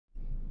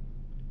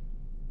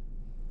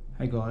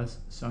Hey guys,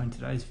 so in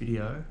today's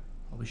video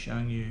I'll be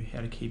showing you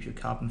how to keep your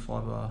carbon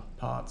fibre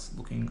parts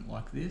looking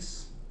like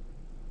this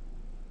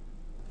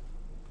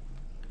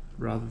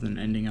rather than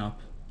ending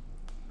up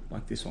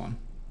like this one.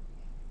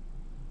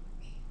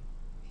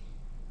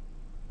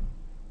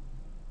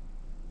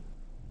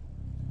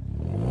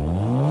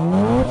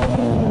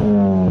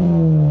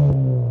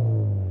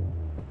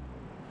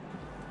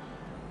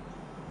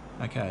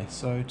 Okay,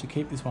 so to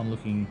keep this one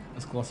looking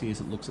as glossy as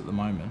it looks at the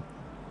moment,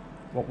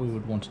 what we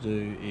would want to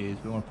do is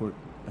we want to put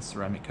a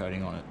ceramic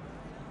coating on it.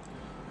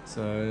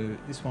 So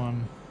this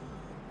one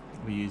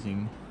we're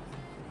using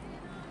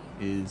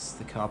is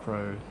the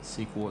Carpro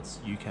cquartz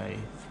UK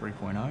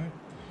 3.0,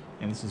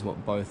 and this is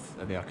what both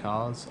of our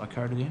cars are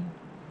coated in.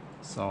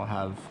 So I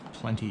have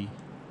plenty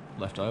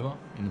left over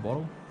in the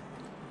bottle.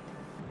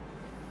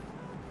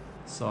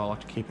 So I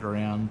like to keep it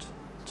around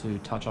to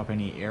touch up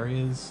any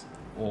areas,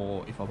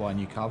 or if I buy a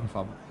new carbon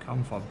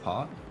fibre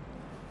part,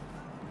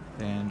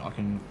 then I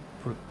can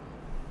put a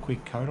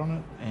quick coat on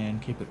it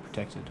and keep it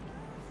protected.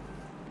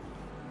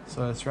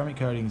 So ceramic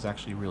coating is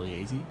actually really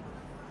easy.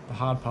 The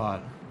hard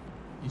part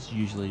is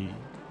usually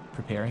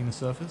preparing the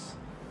surface.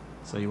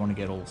 So you want to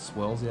get all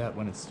swirls out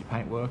when it's your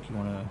paint work. You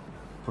want to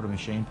put a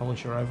machine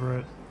polisher over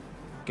it,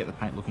 get the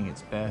paint looking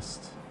its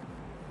best,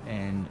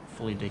 and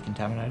fully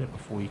decontaminate it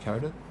before you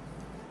coat it.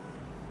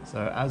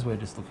 So as we're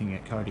just looking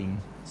at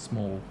coating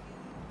small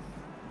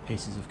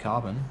pieces of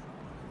carbon,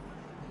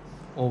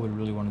 all we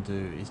really want to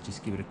do is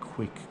just give it a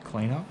quick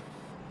clean up.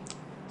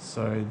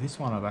 So this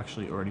one I've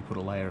actually already put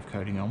a layer of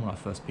coating on when I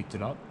first picked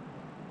it up.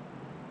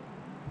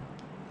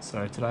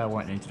 So today I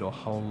won't need to do a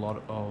whole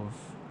lot of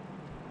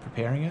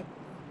preparing it.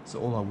 So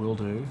all I will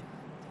do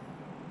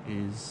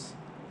is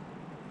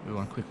we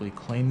want to quickly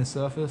clean the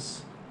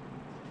surface.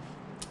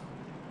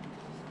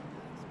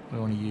 We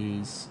want to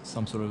use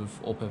some sort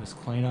of all-purpose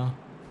cleaner.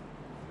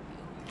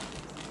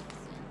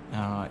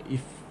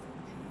 If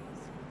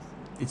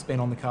it's been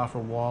on the car for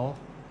a while,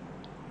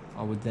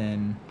 I would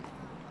then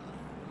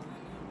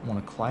want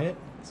to clay it.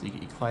 So you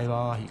get your clay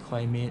bar, your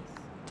clay mitt,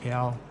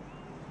 towel,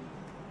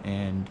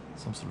 and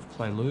some sort of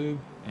clay lube,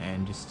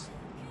 and just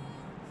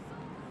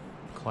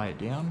clay it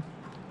down.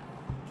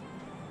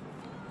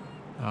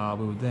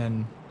 We would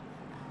then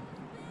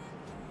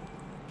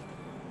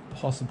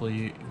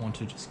possibly want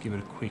to just give it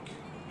a quick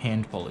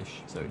hand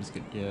polish. So just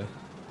get your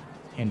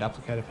hand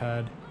applicator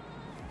pad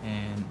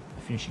and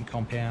a finishing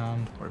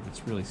compound, or if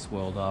it's really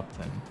swirled up,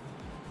 then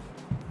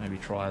maybe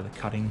try the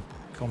cutting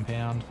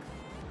compound.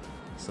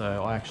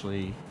 So I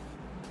actually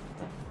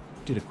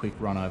did a quick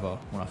run over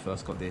when I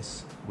first got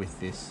this with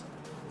this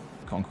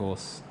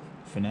Concourse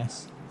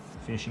Finesse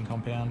finishing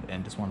compound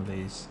and just one of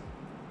these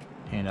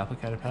hand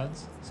applicator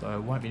pads. So I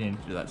won't be needing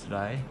to do that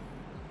today.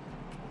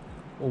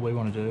 All we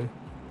want to do,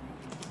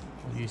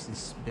 I'll use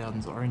this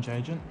Bowden's orange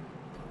agent.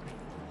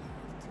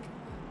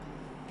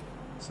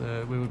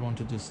 So we would want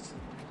to just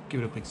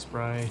give it a quick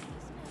spray.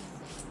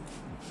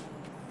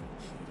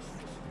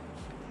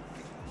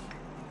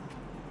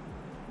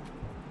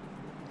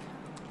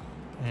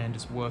 And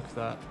just work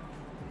that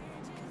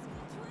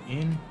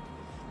in.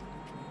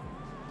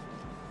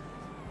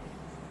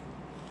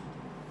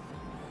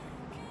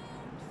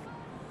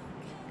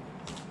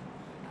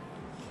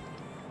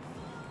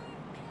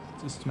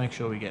 Just to make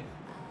sure we get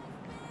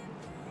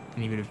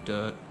any bit of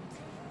dirt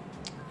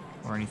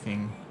or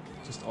anything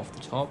just off the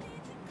top.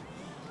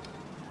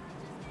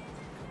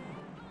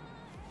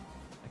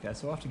 Okay,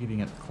 so after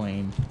giving it a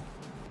clean,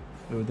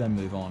 we would then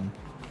move on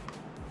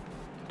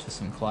to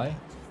some clay.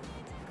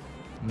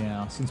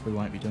 Now, since we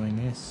won't be doing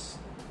this,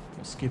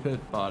 we'll skip it,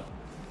 but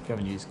if you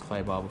haven't used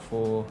clay bar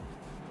before,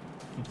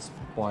 you just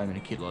buy them in a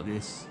kit like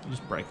this. You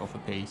just break off a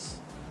piece,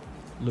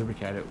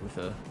 lubricate it with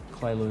a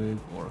clay lube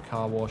or a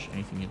car wash,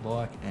 anything you'd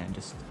like, and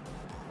just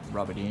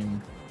rub it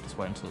in. Just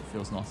wait until it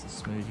feels nice and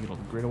smooth, you get all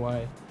the grit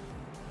away.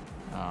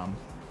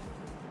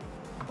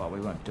 But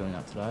we won't be doing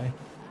that today.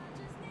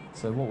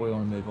 So what we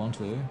want to move on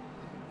to,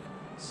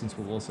 since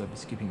we'll also be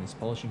skipping this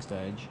polishing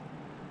stage,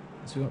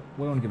 is we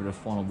want to give it a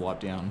final wipe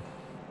down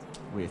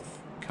with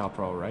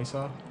Carpro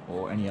Eraser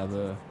or any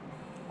other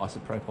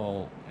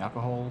isopropyl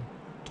alcohol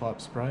type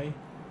spray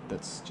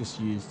that's just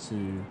used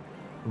to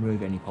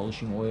remove any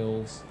polishing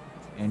oils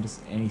and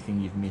just anything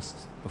you've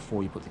missed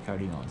before you put the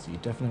coating on. So you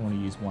definitely want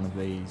to use one of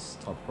these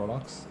type of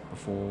products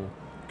before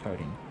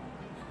coating.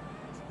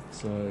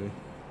 So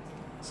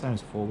same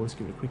as before, we'll just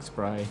give it a quick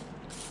spray.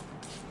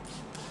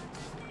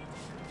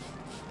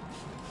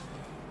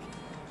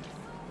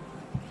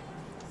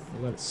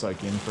 We'll let it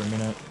soak in for a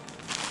minute.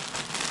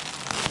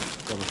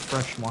 Got a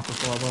fresh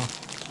microfiber.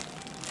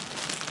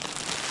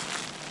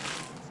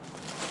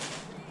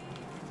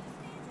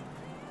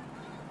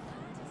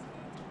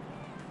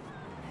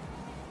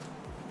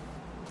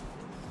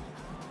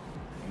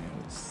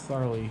 And let's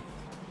thoroughly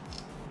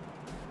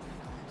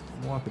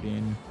wipe it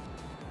in,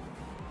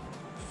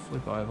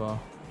 flip over.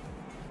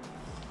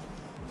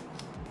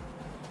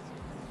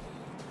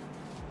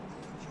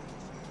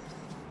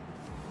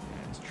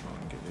 And let's try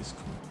and get this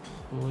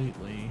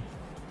completely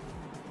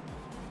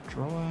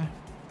dry.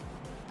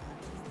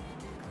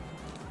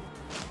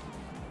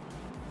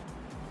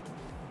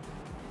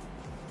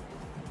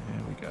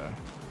 we go.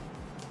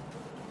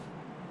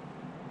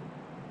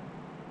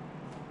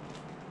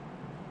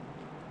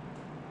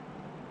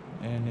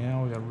 And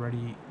now we are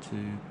ready to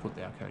put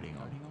our coating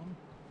on.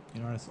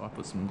 You notice I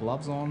put some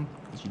gloves on,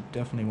 because you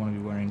definitely want to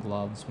be wearing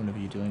gloves whenever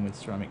you're dealing with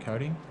ceramic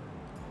coating.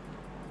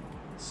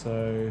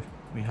 So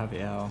we have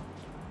our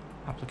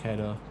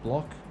applicator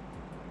block,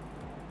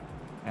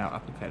 our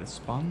applicator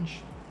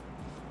sponge,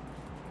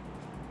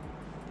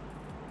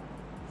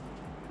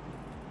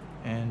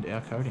 and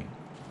our coating.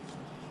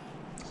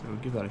 So we'll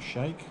give that a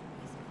shake,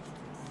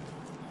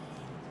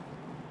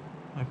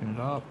 open it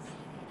up,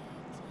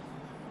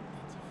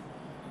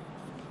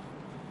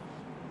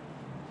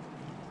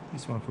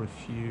 just want to put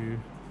a few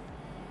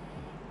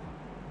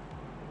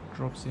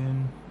drops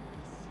in.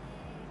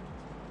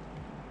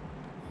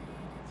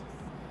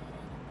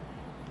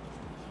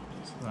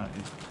 So that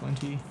is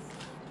plenty.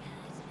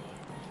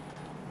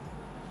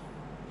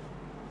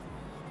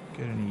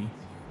 Get any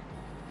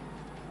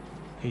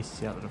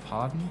pieces out that have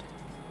hardened.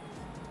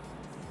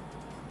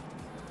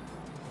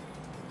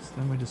 So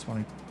then we just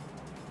want to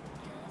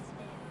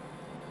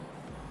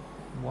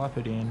wipe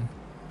it in,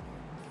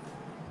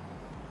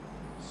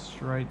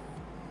 straight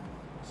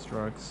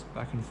strokes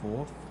back and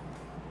forth.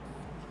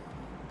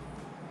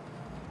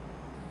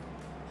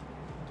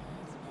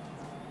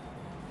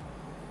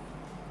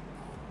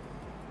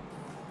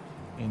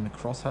 In the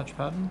crosshatch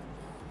pattern.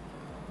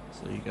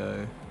 So you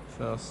go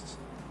first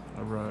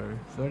a row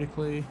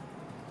vertically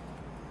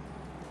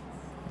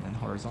and then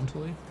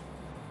horizontally.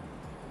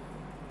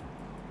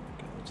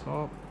 Get the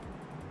top.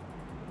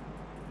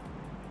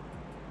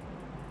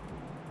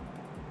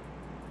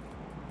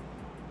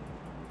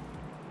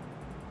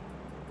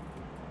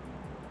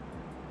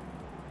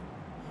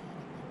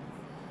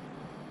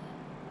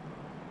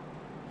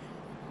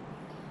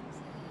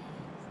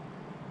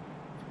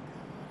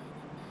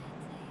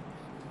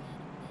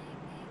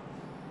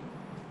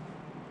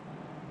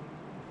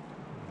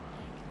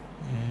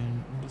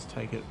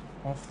 Take it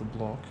off the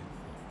block.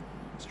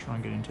 Let's try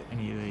and get into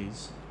any of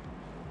these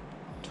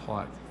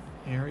tight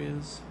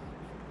areas.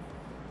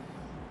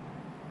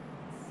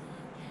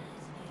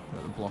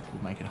 But the block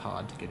will make it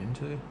hard to get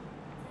into.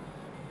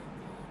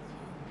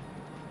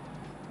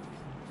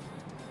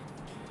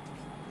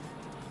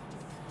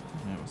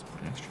 Now let's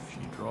put an extra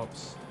few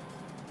drops.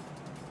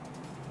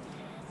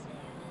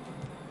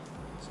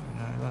 So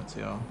now that's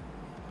our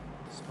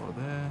spot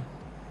there.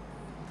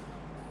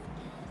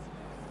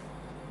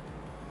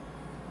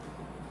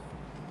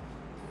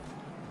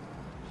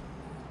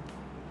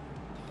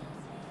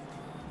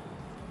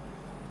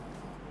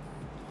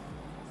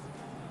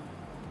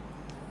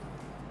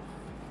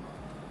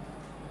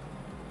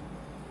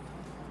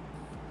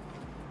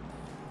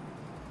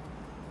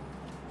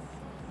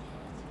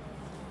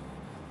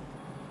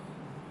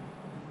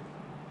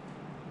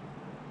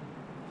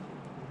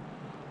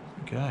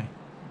 Okay.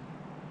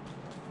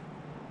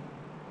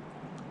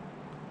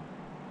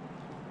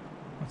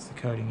 That's the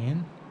coating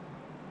in.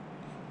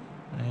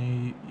 Now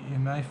you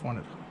may find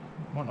it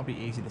might not be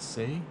easy to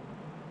see,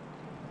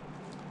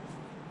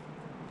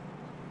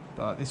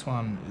 but this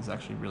one is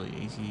actually really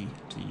easy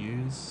to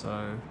use,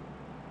 so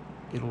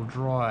it'll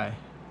dry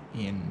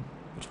in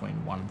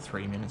between 1 and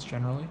 3 minutes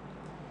generally.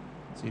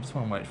 So you just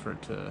want to wait for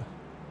it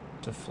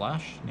to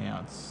flash.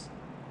 Now it's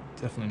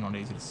definitely not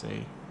easy to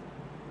see,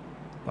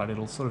 but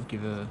it'll sort of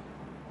give a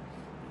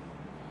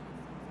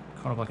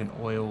kind of like an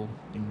oil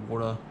in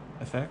water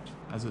effect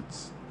as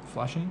it's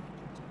flashing,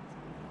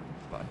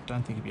 but I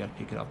don't think you'll be able to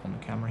pick it up on the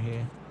camera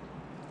here.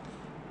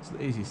 So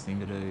the easiest thing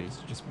to do is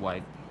just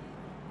wait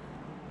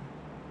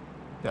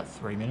about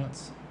 3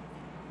 minutes,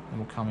 and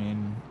we'll come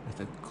in with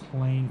a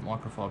clean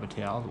microfiber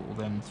towel that we'll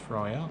then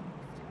throw out,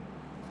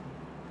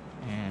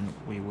 and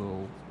we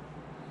will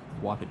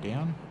wipe it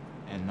down,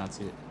 and that's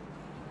it.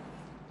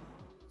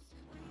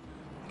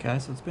 Okay,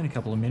 so it's been a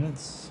couple of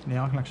minutes.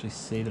 Now I can actually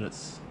see that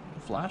it's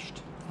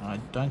flashed. I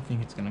don't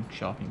think it's going to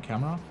show up in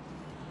camera,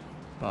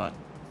 but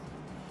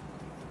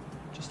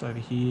just over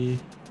here,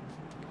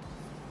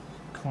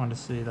 kind of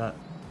see that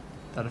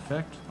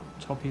effect. Up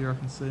top here I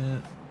can see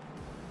it,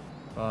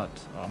 but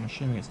I'm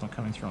assuming it's not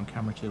coming through on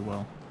camera too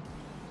well.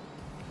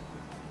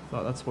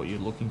 But that's what you're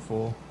looking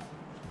for.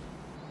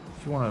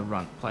 If you want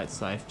to play it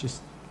safe,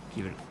 just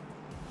give it.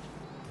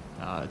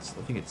 I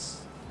think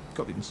it's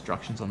got the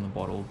instructions on the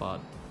bottle, but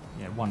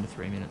yeah, 1 to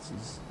 3 minutes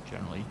is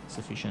generally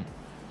sufficient.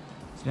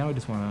 So now we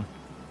just want to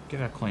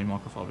get our clean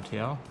microfiber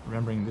towel,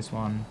 remembering this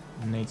one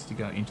needs to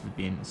go into the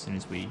bin as soon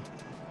as we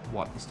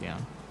wipe this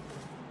down.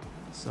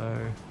 So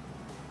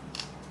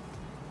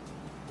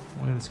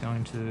we're just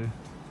going to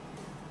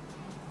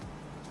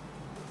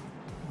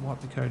wipe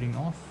the coating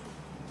off.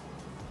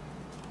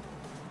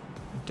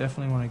 You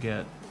definitely want to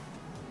get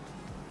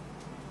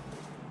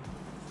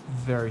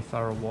very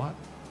thorough wipe,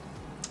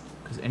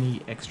 because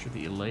any extra that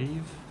you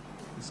leave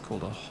is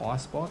called a high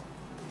spot,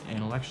 and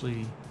it'll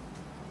actually,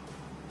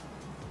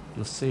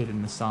 you'll see it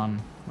in the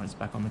sun when it's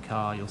back on the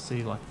car. You'll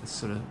see like this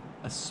sort of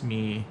a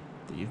smear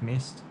that you've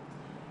missed,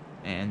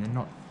 and they're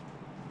not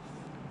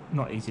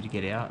not easy to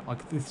get out.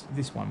 Like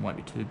this one won't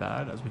be too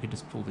bad, as we could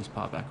just pull this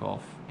part back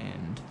off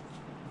and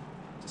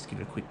just give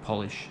it a quick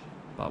polish.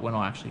 But when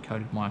I actually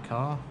coated my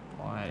car,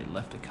 I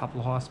left a couple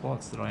of high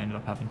spots that I ended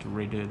up having to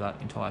redo that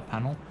entire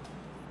panel,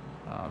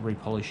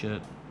 repolish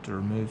it to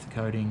remove the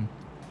coating,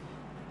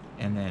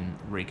 and then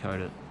recoat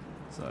it.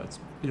 So it's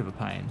a bit of a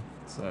pain.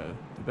 So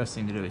the best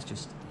thing to do is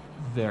just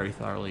very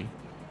thoroughly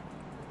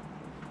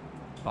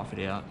buff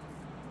it out.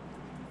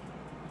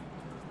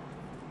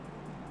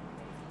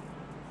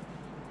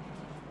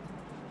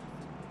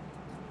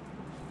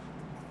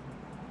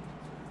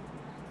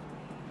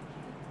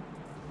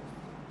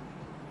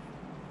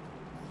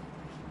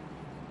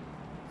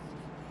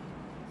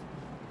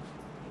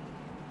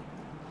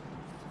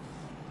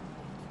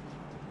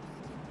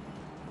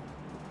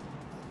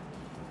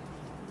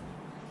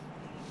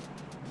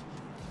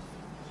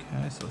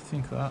 Okay, so I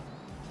think that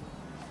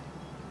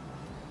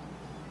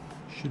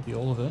should be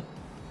all of it.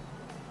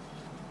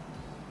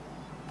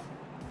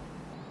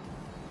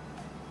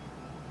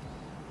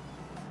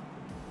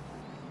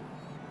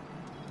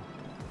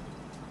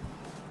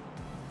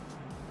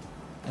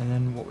 And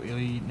then what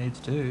we need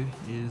to do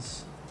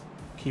is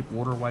keep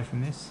water away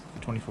from this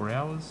for 24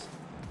 hours.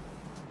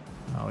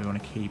 We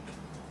want to keep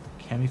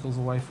chemicals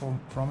away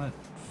from it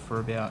for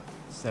about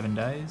 7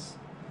 days.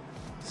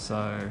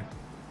 So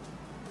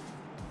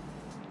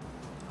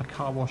a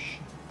car wash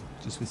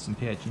just with some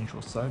pH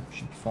neutral soap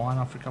should be fine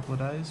after a couple of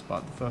days,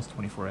 but the first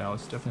 24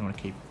 hours definitely want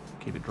to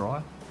keep it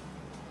dry.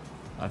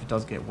 If it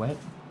does get wet,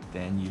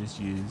 then you just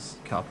use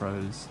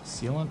Carpro's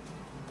sealant.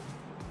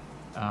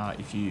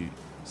 If you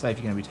say if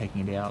you're going to be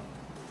taking it out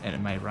and it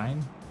may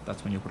rain,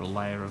 that's when you'll put a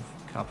layer of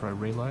Carpro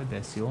Reload,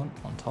 their sealant,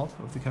 on top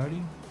of the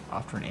coating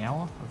after an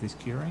hour of this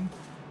curing.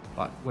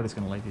 But we're just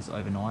going to leave this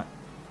overnight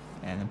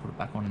and then put it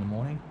back on in the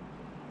morning.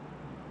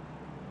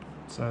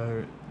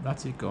 So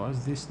that's it,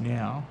 guys. This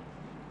now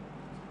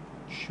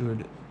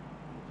should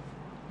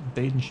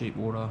bead and sheet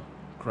water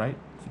great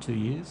for 2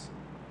 years.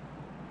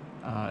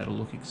 It'll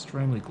look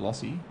extremely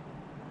glossy,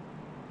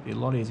 be a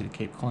lot easier to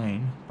keep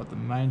clean, but the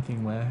main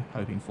thing we're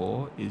hoping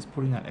for is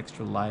putting that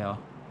extra layer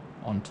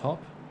on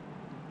top.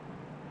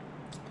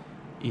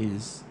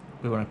 Is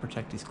we want to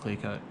protect this clear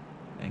coat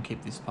and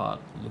keep this part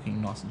looking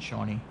nice and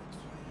shiny.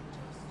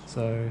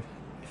 So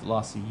if it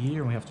lasts a year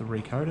and we have to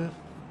recoat it,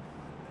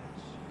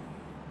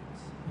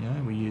 you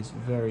know, we use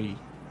very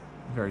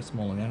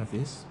small amount of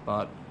this.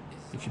 But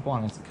if you're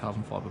buying lots of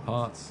carbon fibre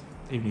parts,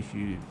 even if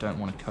you don't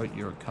want to coat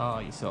your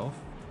car yourself,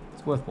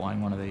 it's worth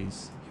buying one of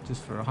these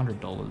just for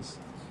 $100.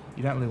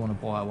 You don't really want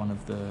to buy one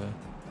of the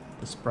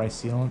spray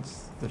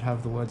sealants that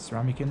have the word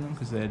ceramic in them,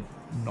 because they're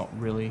not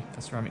really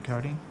a ceramic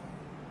coating.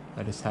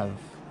 They just have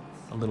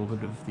a little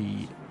bit of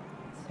the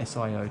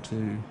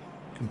SiO2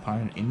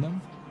 component in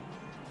them.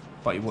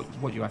 But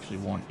what you actually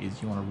want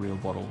is you want a real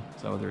bottle.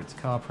 So whether it's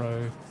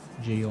Carpro,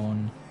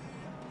 Geon,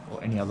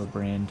 or any other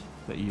brand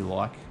that you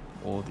like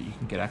or that you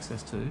can get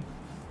access to,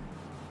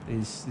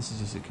 this is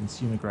just a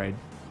consumer grade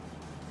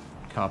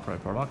Carpro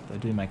product. They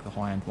do make the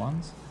high-end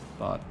ones,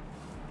 but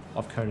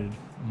I've coated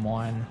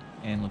mine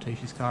and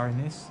Letitia's car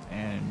in this,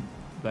 and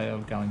they are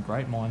going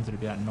great. Mine's at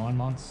about 9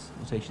 months,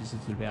 Letitia's is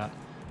at about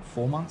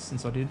 4 months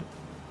since I did,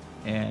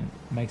 and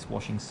it makes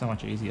washing so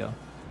much easier.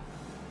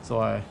 So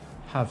I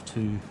have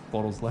 2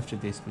 bottles left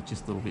of this with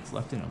just little bits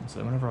left in them.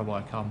 So whenever I buy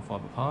a carbon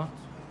fibre part,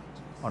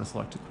 I just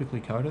like to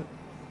quickly coat it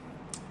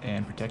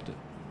and protect it.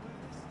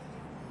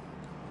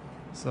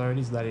 So it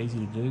is that easy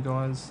to do,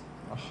 guys.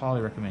 I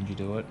highly recommend you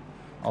do it.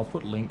 I'll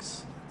put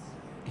links,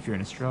 if you're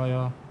in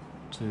Australia,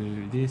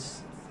 to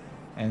this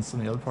and some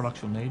of the other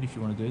products you'll need if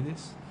you want to do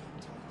this.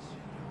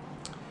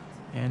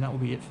 And that will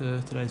be it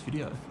for today's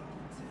video.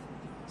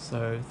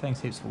 So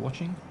thanks heaps for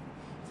watching.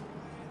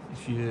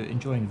 If you're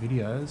enjoying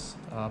videos,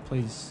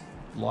 please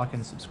like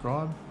and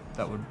subscribe.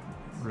 That would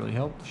really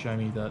help to show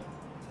me that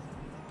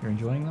you're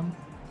enjoying them.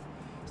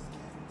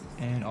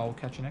 And I'll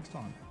catch you next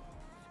time.